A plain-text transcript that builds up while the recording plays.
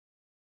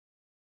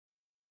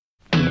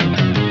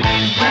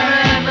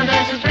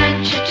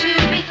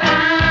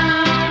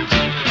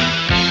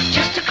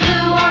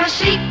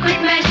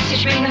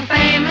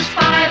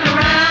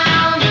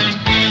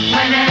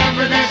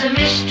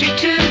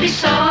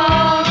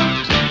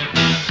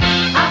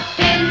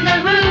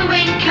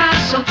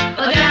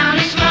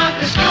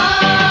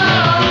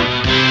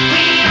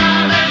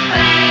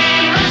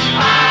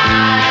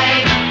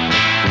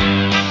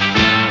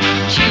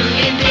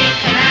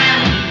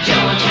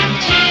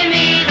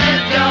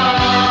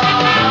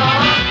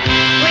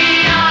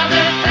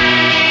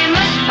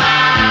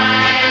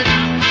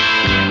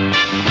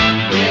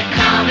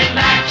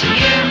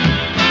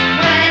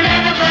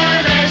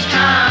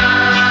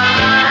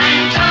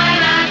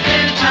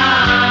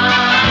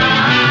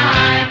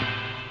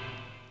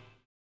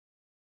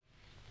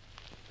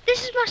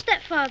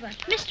Father.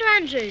 Mr.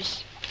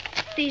 Andrews.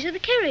 These are the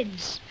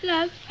Kirins.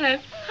 Hello. Hello.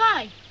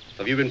 Hi.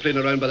 Have you been playing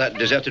around by that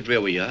deserted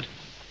railway yard?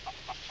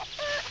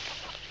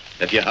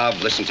 If you have,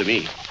 listen to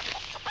me.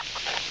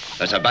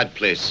 That's a bad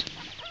place.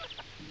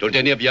 Don't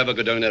any of you ever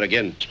go down there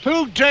again.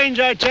 Spook trains,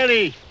 I tell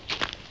you.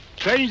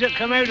 Trains that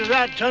come out of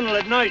that tunnel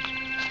at night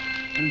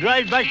and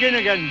drive back in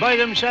again by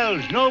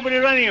themselves. Nobody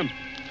running them.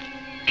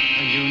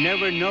 And you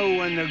never know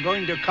when they're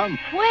going to come.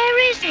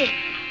 Where is it?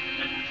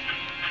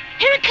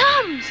 Here it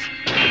comes!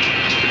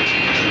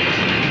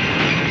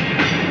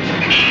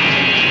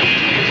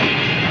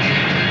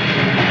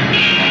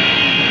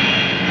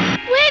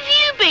 Where have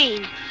you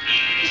been?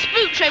 The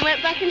spook train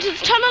went back into the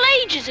tunnel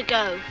ages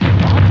ago.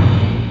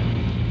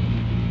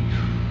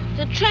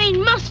 The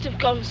train must have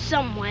gone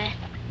somewhere.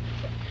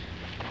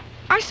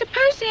 I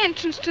suppose the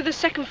entrance to the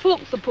second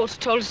fork the porter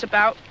told us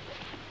about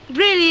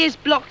really is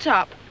blocked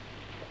up.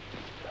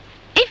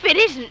 If it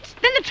isn't,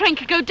 then the train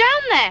could go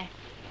down there.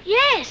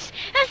 Yes,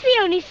 that's the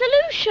only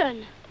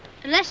solution.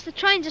 Unless the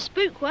train's a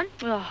spook one.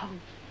 Oh.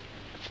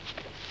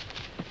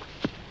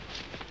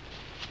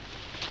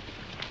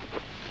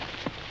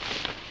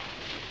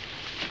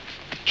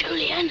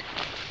 Julian,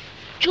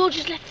 George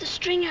has left the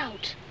string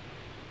out.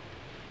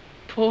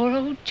 Poor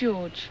old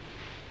George.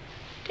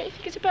 Don't you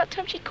think it's about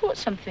time she caught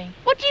something?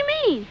 What do you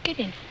mean? Get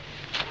in.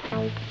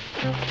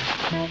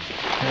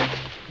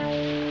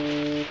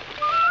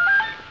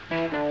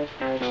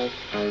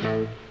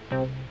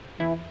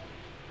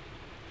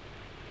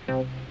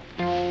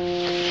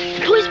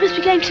 The boys must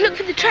be going to look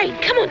for the train.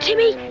 Come on,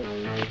 Timmy.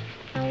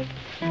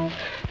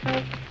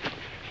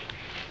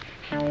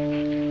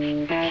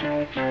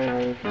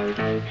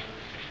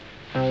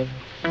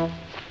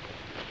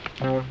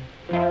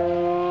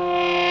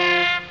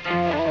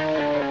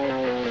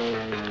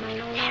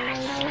 They're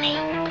asleep.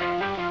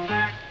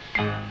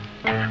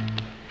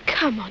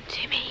 Come on,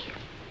 Timmy.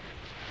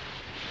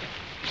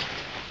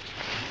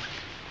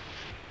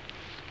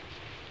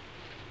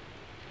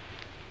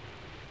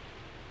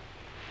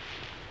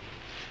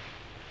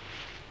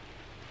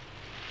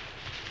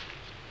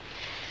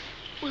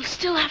 We'll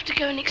still have to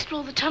go and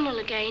explore the tunnel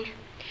again.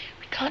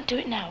 We can't do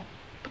it now,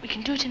 but we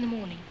can do it in the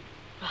morning.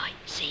 Right,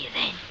 see you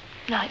then.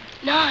 Night.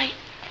 Night.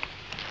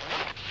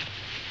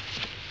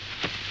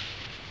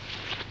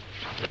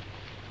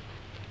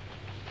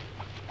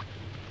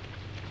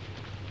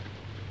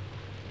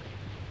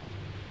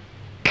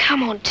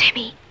 Come on,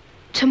 Timmy.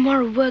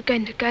 Tomorrow we're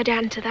going to go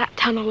down to that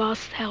tunnel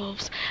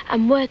ourselves,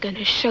 and we're going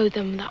to show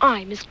them that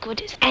I'm as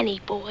good as any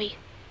boy.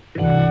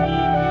 Good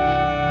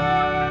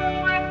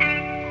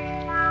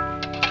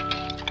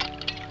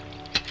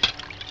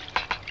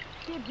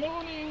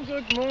morning,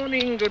 good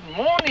morning, good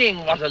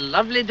morning. What a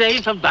lovely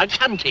day for bug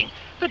hunting.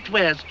 But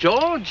where's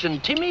George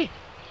and Timmy?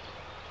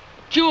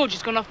 George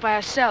has gone off by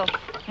herself.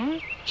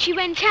 She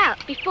went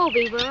out before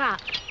we were up.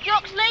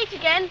 Jock's late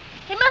again.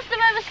 He must have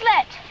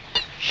overslept.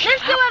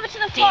 Let's go over to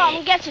the farm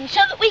and get him so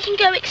that we can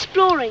go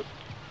exploring.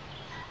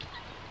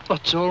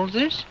 What's all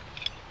this?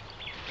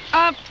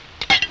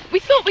 We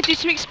thought we'd do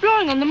some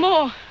exploring on the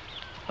moor.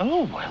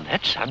 Oh, well,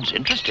 that sounds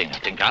interesting. I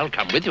think I'll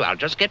come with you. I'll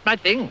just get my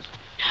things.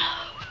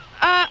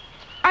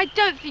 I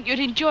don't think you'd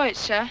enjoy it,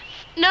 sir.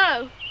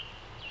 No.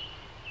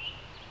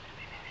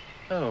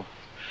 Oh.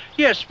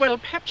 Yes, well,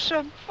 perhaps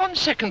on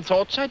second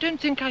thoughts, I don't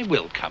think I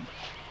will come.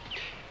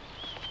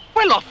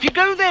 Well, off you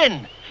go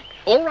then.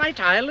 All right,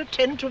 I'll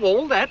attend to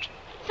all that.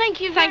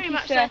 Thank you Thank very you,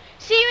 much, sir. sir.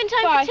 See you in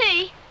time Bye. for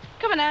tea.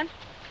 Come on, Anne.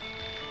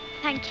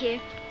 Thank you.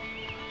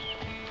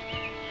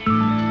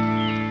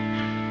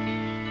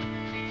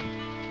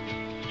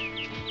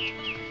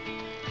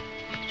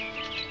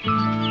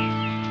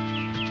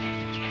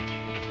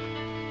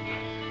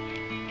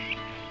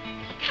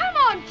 Come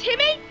on,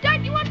 Timmy.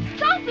 Don't you want to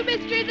solve the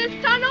mystery of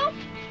this tunnel?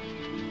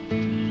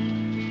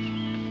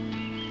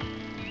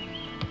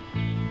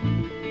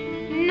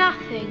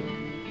 Nothing.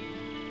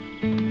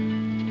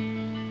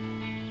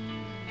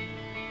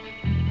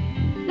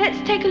 Let's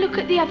take a look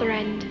at the other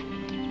end.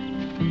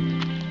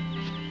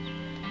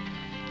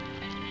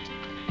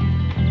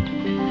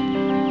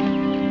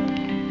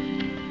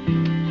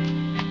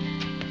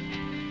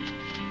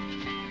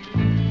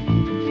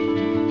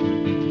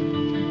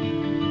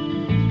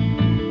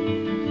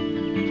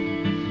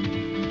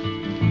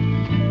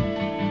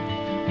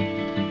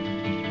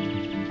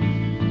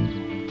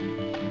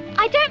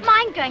 I don't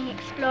mind going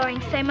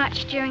exploring so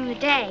much during the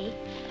day.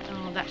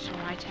 Oh, that's all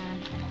right,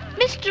 Anne.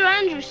 Mr.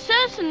 Andrews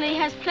certainly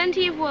has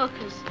plenty of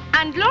workers.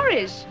 And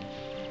lorries.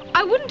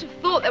 I wouldn't have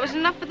thought there was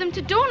enough for them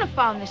to do on a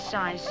farm this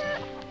size.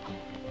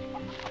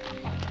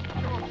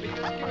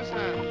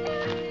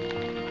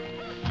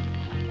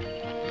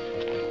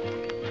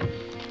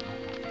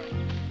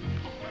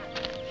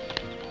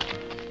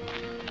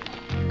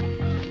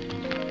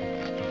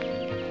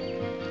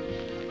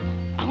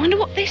 I wonder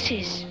what this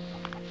is.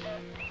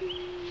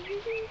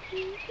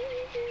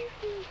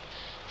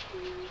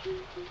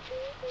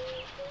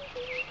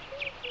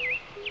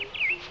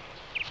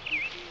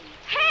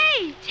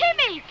 Hey,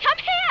 Timmy, come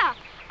here.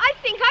 I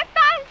think I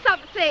found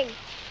something.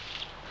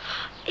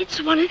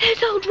 It's one of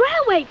those old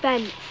railway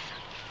vents.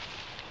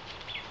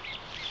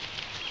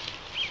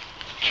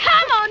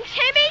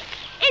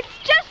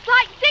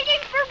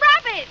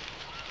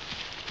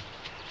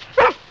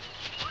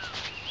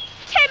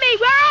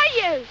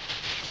 go!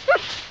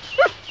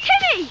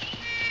 Timmy!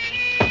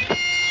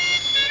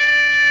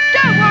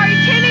 Don't worry,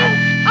 Timmy.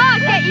 I'll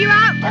get you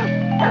out.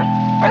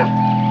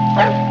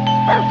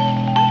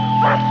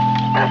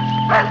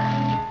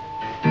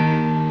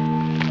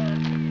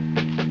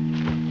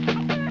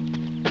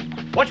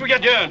 What we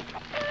get doing?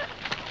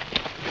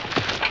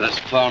 That's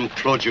farm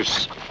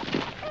produce.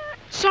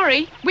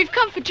 Sorry, we've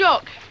come for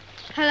Jock.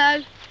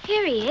 Hello.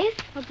 Here he is.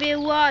 I'll be a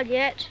while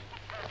yet.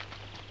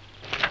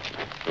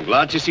 I'm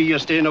glad to see you're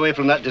staying away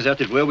from that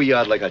deserted railway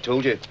yard like I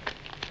told you.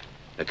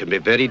 It can be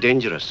very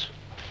dangerous.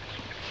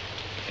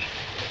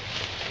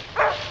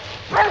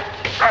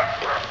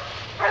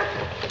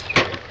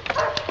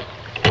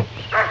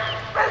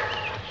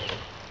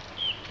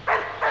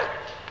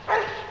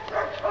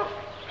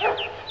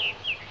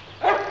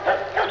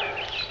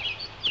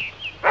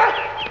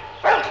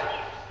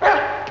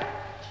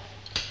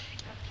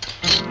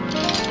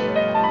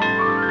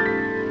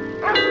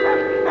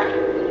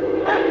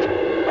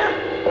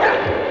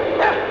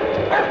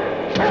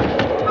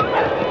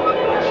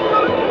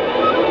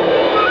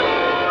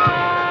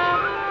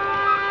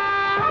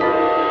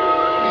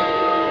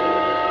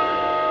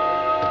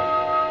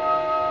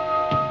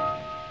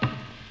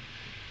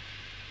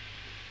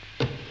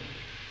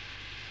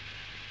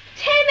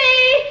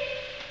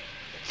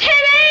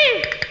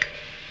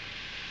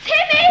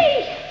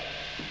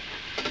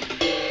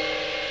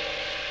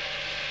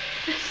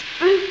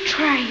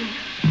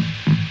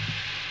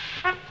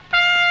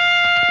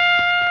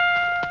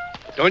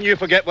 Don't you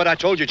forget what I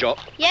told you, Jock.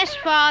 Yes,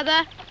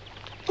 Father.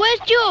 Where's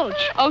George?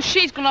 Oh,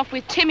 she's gone off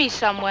with Timmy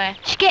somewhere.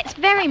 She gets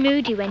very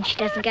moody when she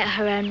doesn't get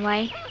her own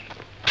way.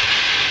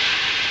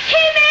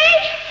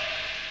 Timmy!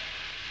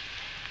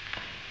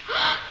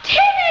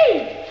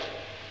 Timmy!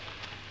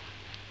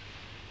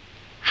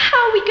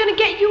 How are we going to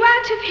get you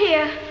out of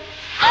here?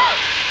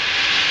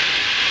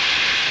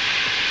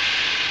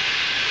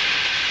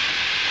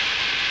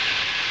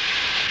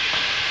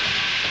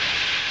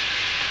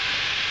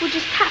 We'll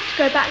just have to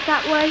go back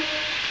that way.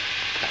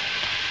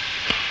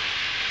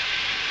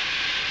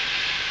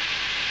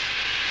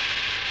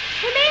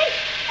 Timmy?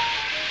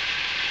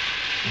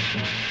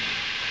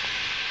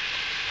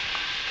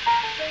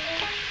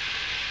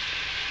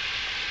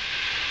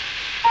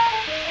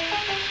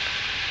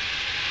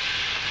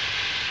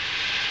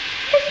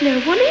 There's no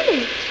one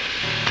in it.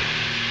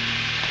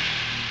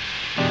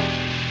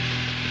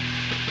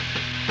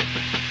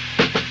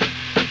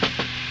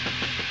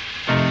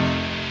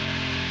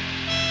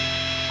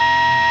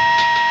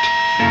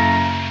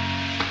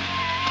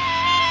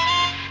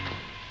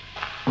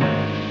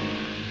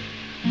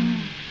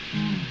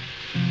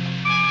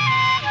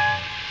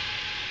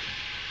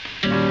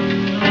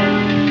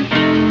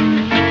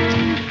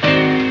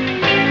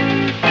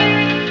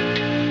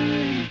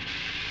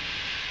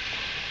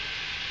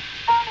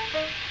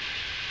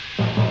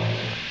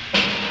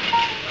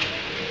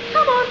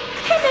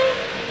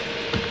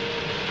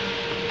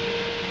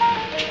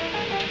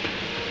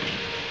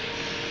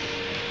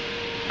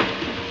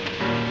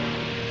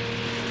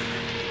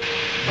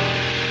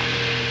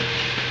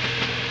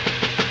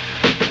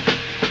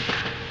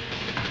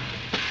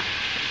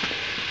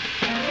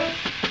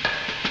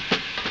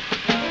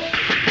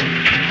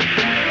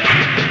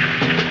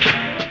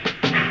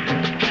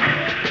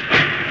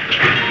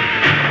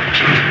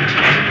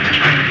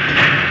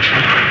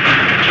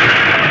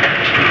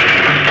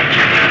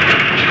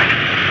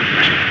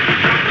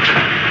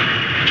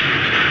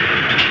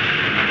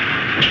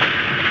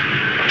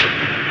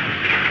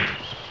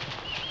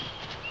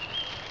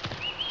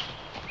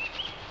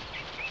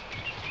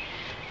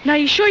 Now,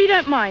 you sure you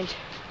don't mind?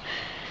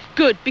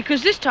 Good,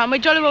 because this time we're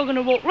jolly well going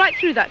to walk right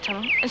through that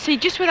tunnel and see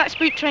just where that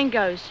spook train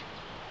goes.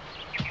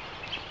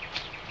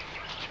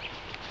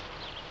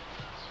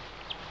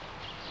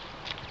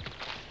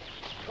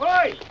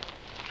 Oi!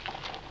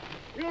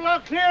 You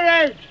lot clear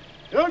out!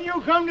 Don't you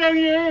come down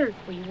here!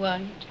 We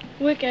won't.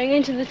 We're going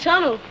into the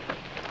tunnel.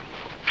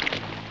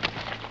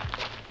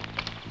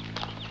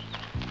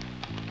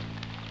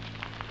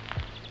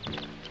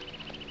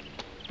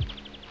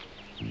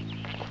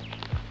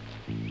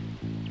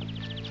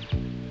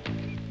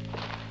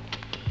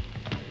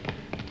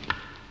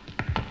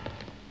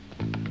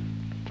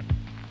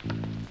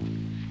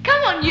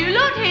 Come on, you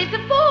lot, here's the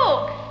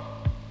fork.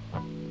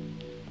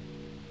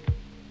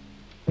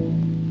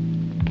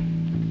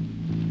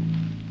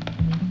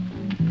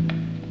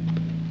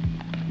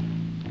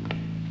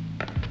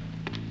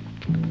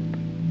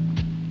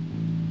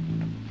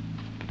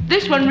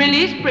 This one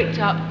really is bricked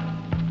up.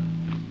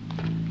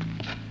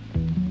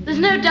 There's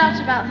no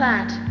doubt about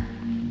that.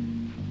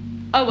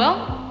 Oh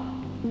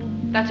well,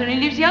 that only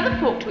leaves the other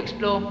fork to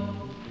explore.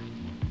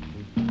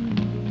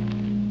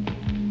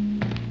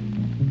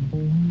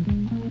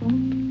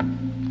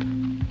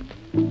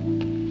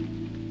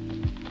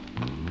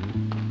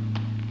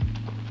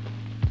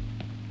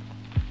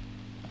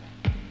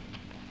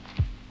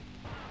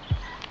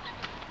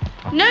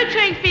 No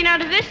train's been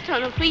out of this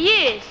tunnel for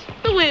years.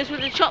 The wheels would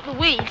have chopped the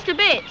weeds to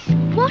bits.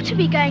 What are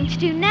we going to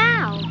do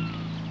now?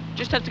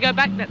 Just have to go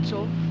back, that's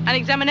all, and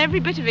examine every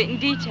bit of it in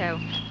detail.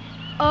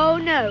 Oh,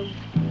 no.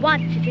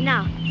 Once is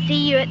enough.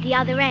 See you at the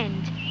other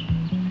end.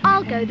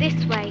 I'll go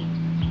this way.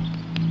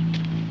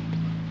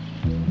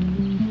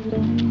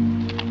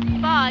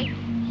 Bye.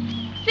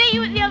 See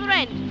you at the other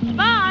end.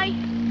 Bye.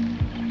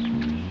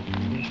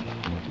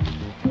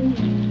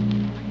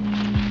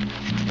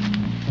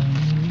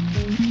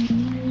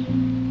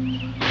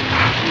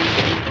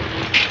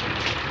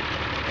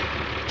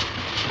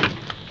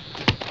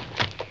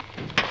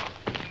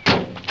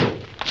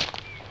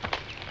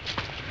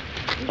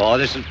 Oh,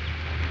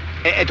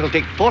 it'll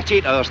take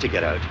 48 hours to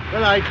get out.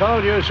 Well, I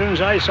called you as soon as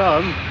I saw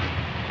him.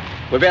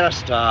 We better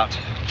start.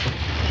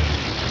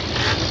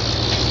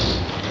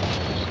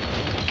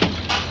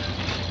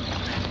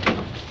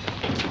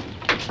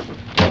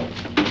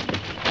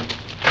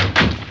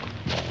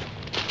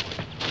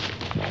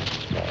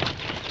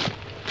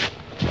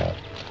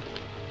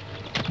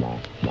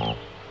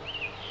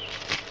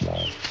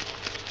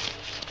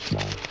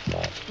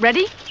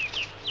 Ready?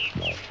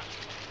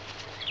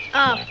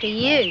 After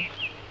you.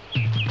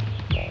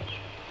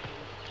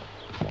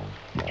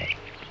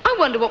 I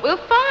wonder what we'll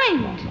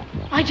find.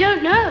 I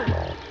don't know.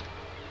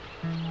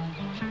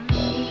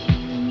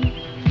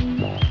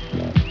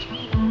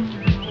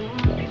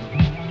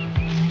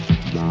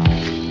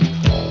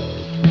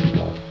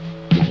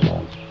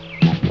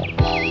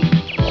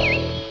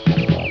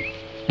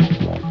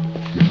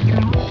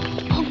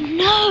 Oh,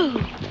 no!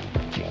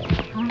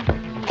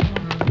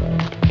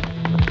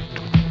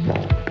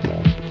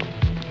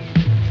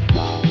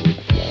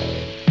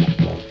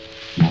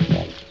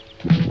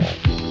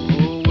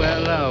 Oh,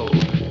 well, oh.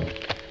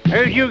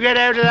 How'd you get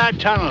out of that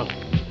tunnel?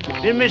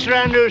 Did Miss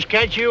Andrews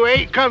catch you,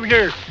 eh,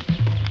 Governor?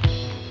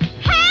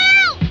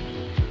 Help!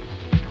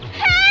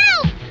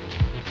 Help!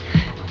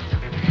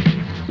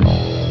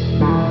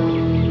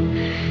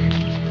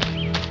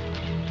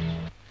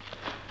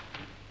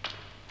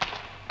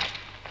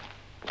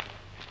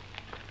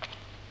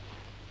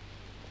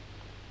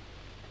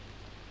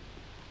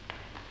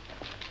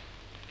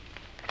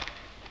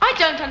 I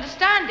don't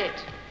understand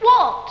it.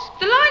 What?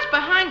 The lights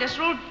behind us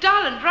are all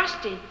dull and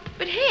rusty,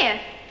 but here,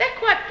 they're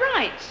quite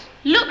bright.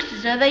 Looks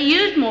as though they're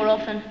used more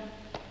often.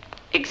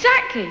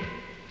 Exactly.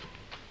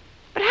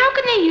 But how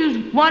can they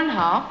use one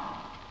half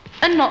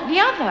and not the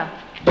other?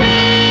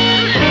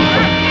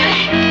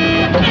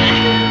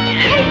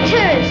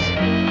 Haters!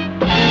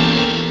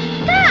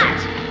 Dad!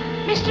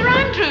 Mr.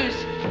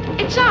 Andrews,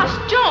 it's us,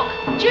 Jock,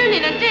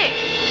 Julian and Dick.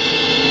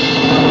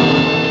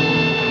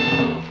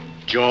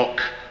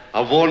 Jock, I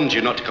warned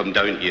you not to come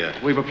down here.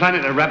 We were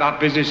planning to wrap up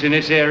business in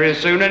this area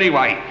soon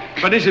anyway,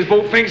 but this has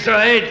brought things to a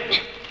head.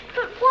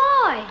 But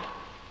why?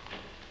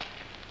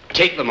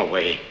 Take them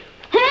away.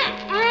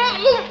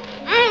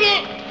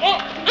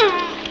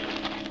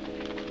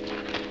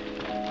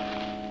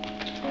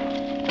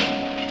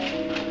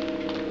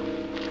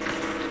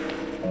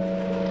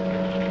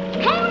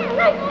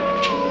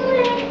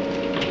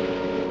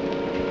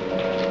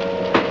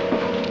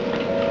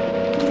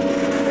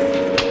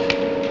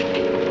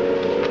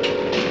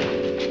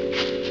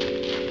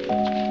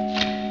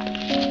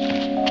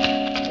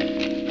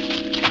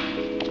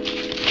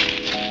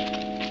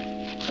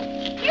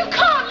 You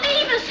can't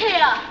leave us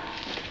here!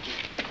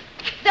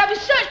 There'll be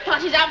search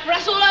parties out for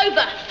us all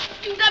over.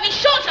 They'll be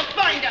sure to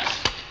find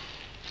us.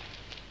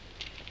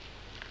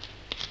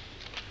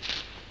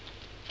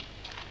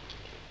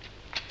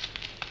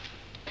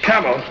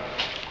 Come on.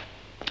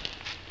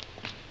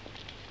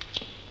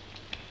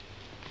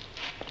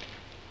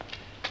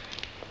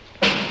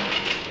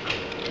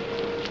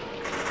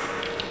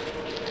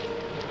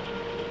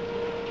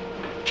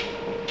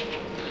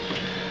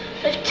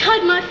 They've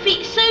tied my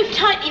feet so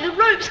tightly the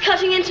rope's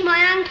cutting into my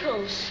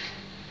ankles.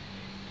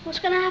 What's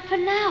going to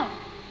happen now?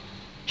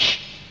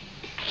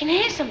 I can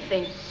hear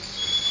something.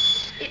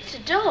 It's a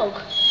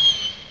dog.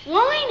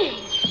 Whining.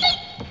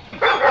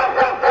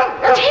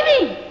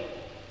 Timmy!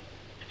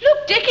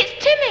 Look, Dick,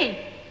 it's Timmy.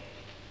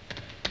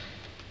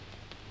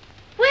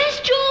 Where's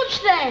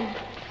George then?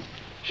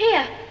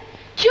 Here,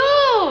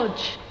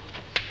 George.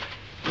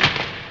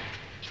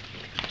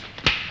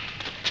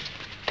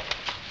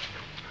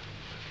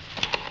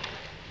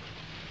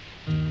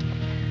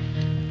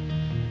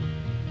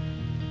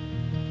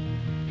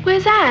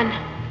 Where's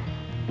Anne?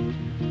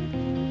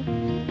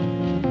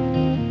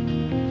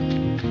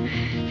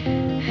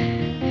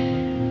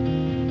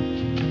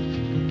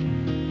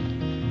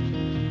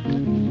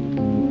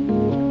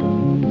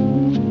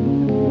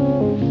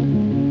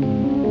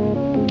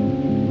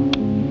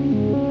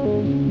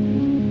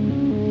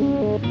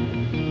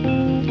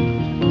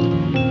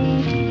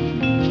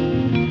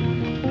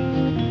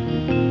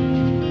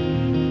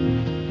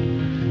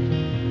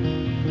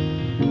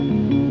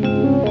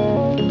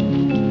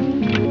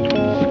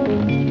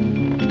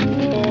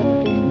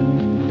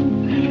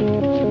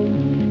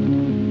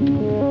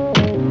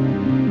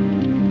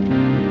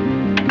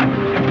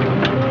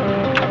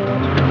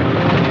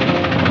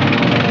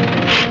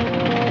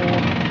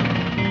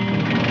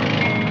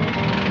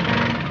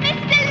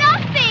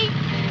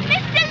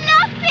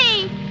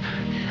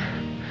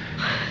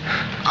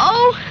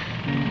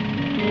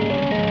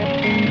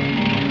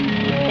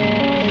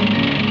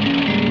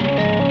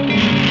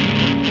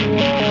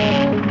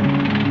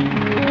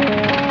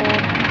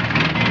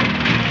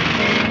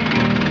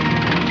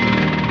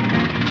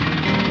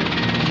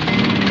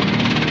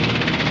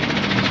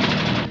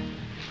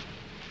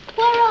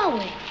 are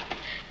we?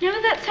 You know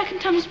where that second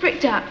tunnel's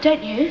bricked up,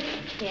 don't you?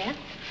 Yeah.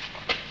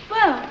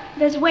 Well,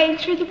 there's a way in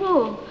through the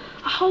wall.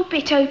 A whole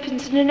bit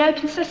opens in an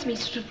open sesame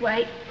sort of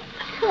way.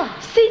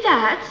 What? See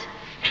that?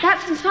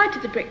 That's inside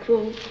of the brick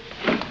wall.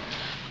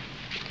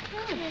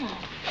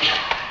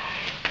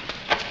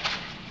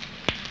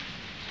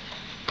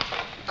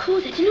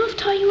 Cool, they didn't have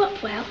to tie you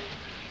up well.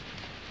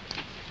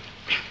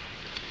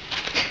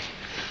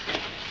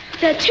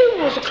 There are two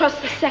walls across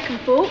the second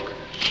fork,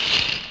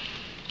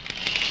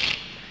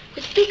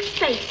 with big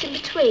space in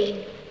between.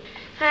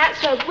 Now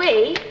that's where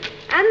we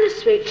and the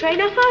Spook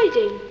Train are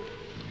hiding.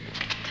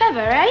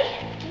 Clever,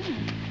 eh?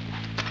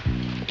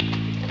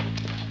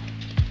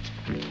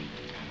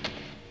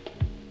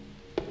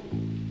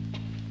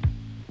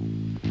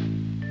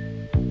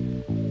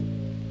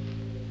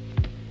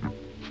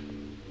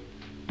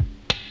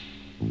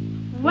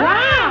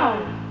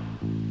 Wow!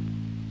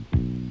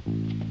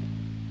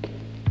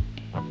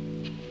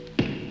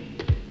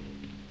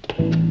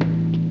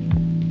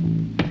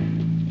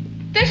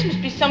 This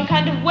must be some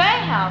kind of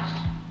warehouse.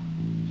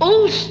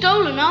 All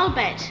stolen, I'll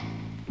bet.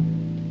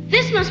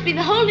 This must be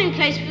the holding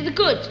place for the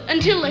goods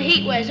until the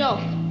heat wears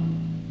off.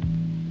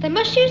 They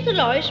must use the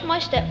lorries from my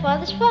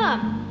stepfather's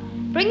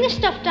farm. Bring the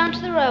stuff down to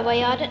the railway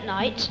yard at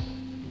night,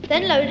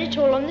 then load it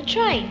all on the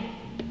train.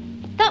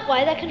 That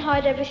way they can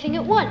hide everything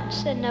at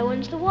once, then no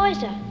one's the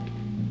wiser.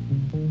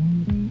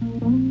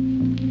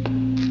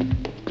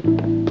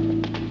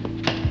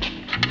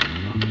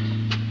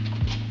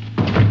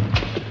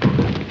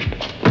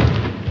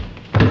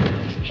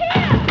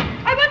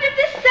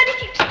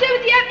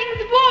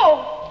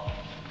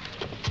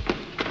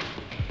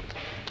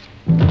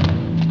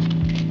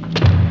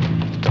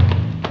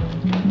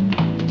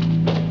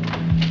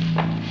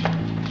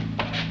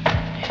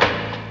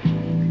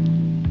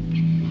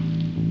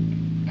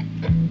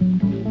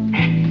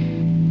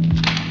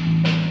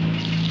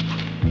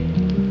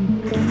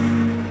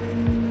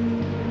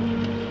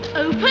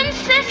 Open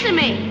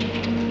sesame.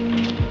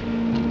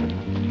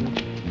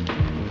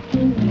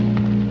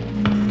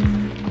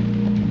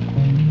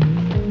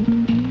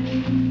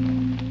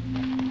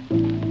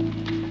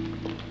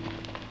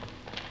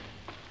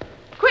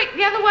 Quick,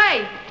 the other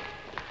way.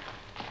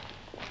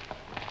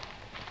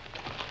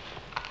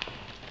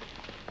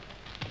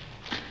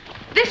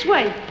 This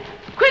way.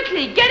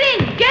 Quickly, get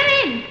in,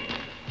 get in.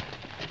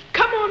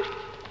 Come on.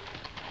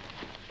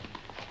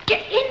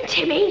 Get in,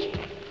 Timmy.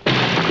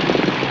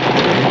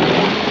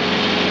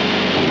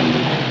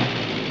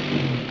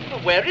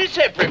 Where is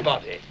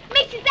everybody?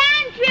 Mrs.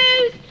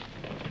 Andrews!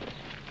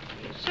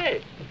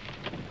 Say.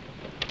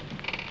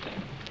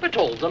 But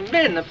all the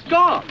men have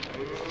gone.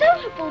 So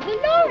have all the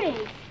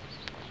lorries.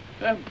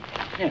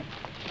 Yeah.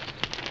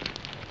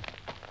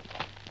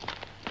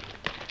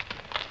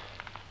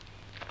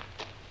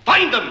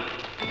 Find them!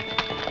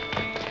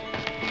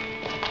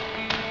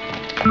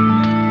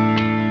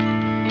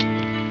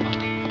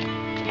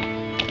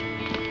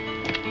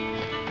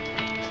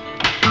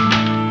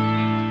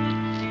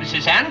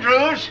 Mrs.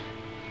 Andrews?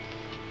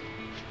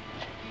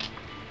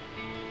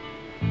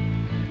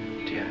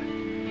 Dear,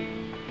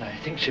 I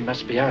think she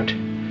must be out.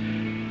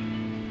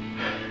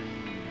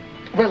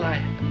 Well, I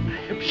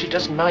hope she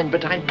doesn't mind,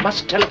 but I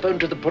must telephone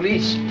to the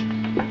police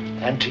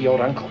and to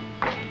your uncle.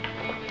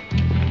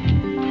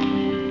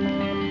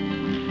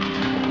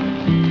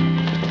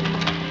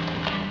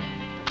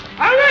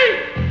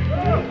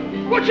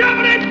 Harry! Watch out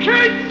for them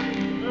kids!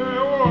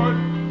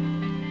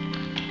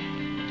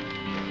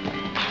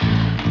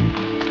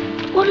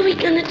 What are we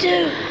gonna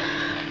do?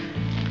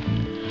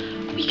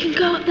 We can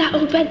go up that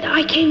old bed that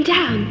I came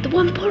down, the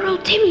one poor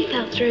old Timmy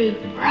fell through.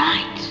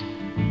 Right.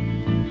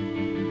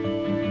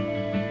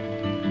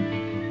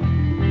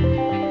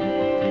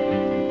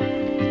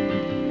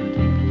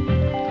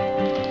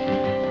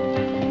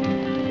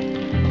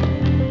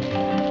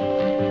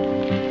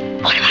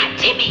 What about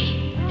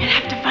Timmy? He'll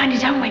have to find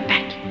his own way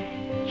back.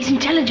 He's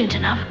intelligent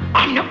enough.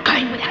 I'm not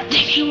going without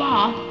Timmy. Yes, you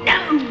are.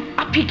 No,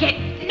 up you get.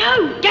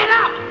 No, get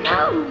up.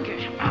 No, get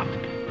up.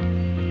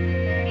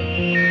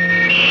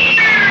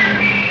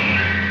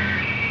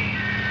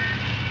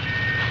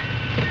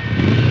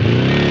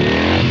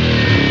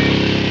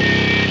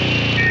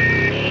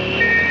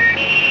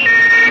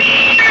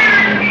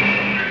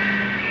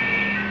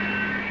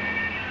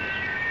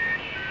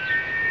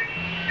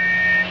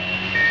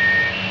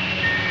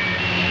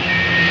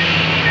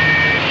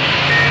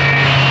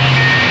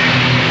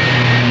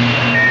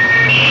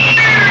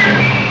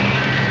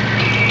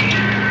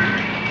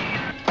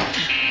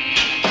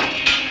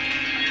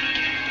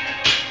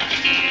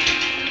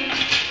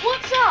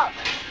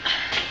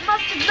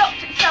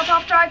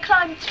 After I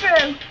climbed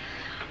through.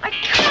 I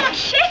can't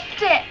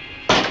shift it.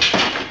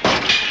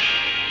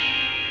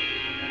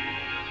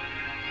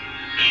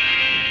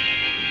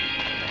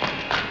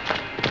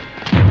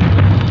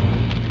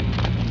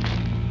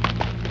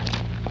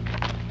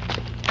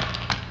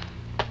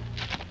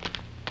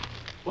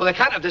 Well, they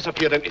can't have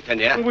disappeared into thin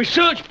air. Well, we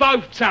searched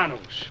both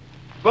tunnels.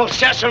 We'll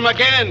search them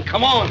again.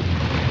 Come on.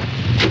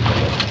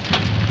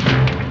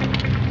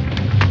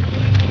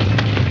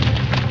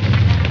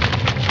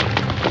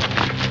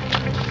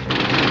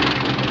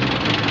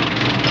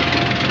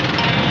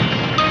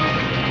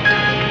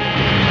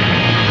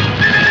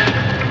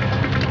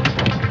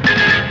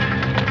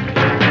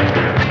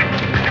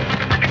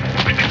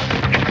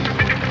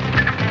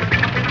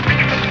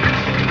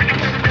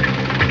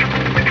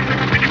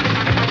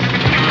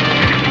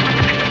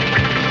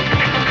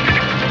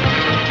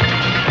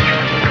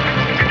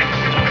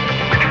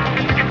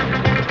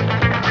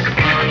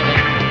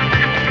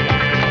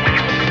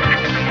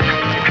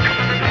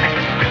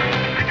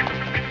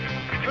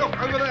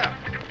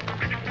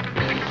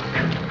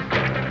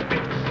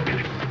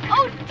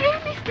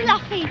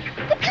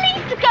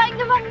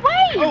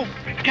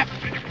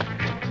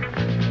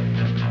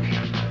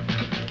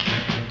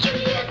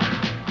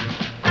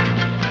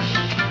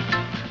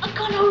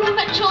 be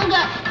much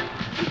longer.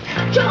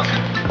 Jock!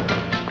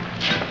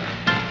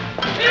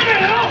 Give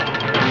it up!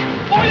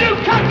 Or you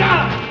come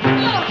down!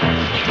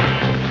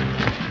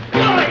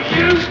 Right,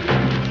 you!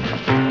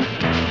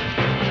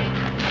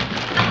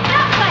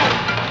 That way!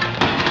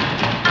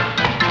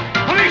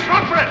 Police,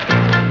 run for it!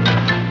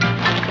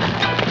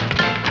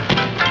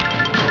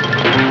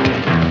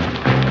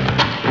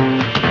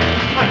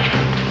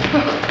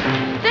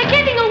 They're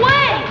getting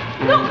away!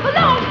 Not for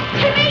long!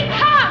 Timmy,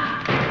 come!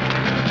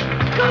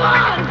 Go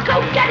on,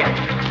 go get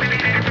him!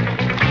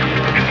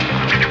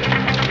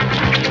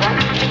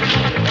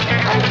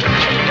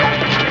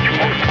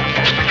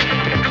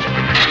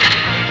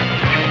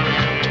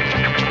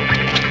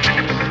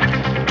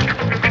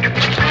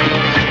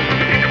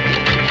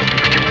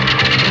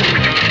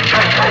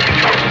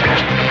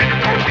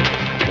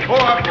 All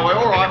right, boy,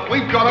 all right.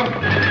 We've got him.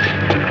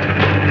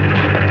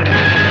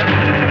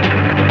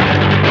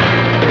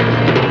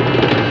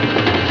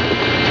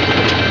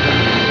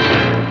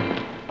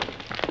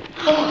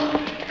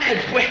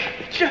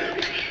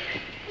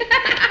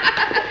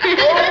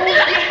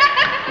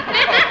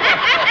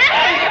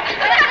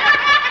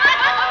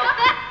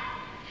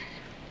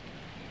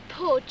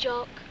 Poor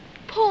Jock.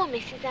 Poor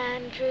Mrs.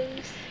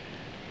 Andrews.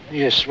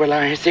 Yes, well,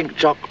 I think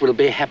Jock will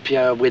be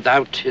happier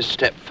without his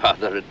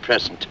stepfather at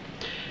present.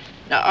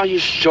 Now, are you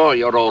sure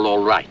you're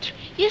all right?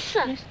 Yes,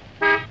 sir.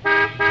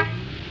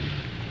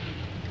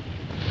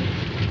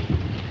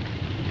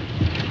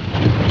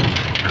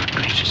 Good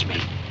gracious me.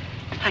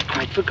 I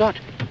quite forgot.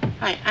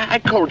 I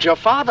called your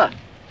father.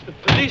 The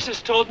police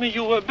has told me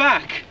you were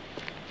back.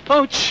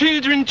 Oh,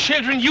 children,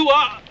 children, you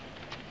are...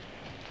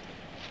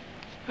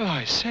 Oh,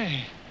 I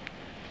say.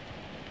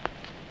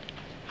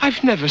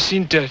 I've never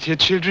seen dirtier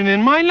children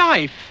in my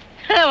life.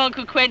 Hello,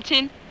 Uncle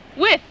Quentin.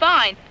 We're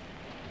fine.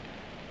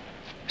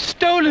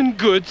 Stolen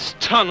goods,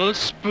 tunnels,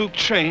 spook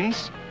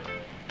trains.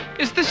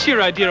 Is this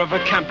your idea of a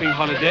camping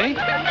holiday?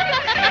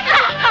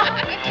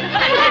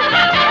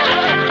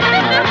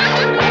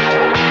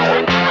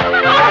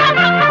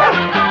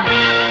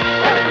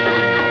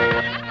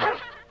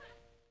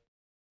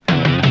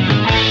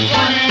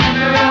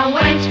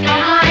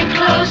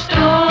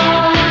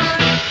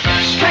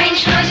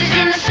 Strange noises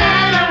in the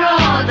cellar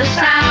or the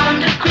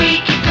sound of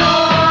creaky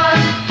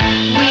doors.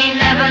 We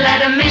never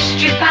let a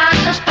mystery pass.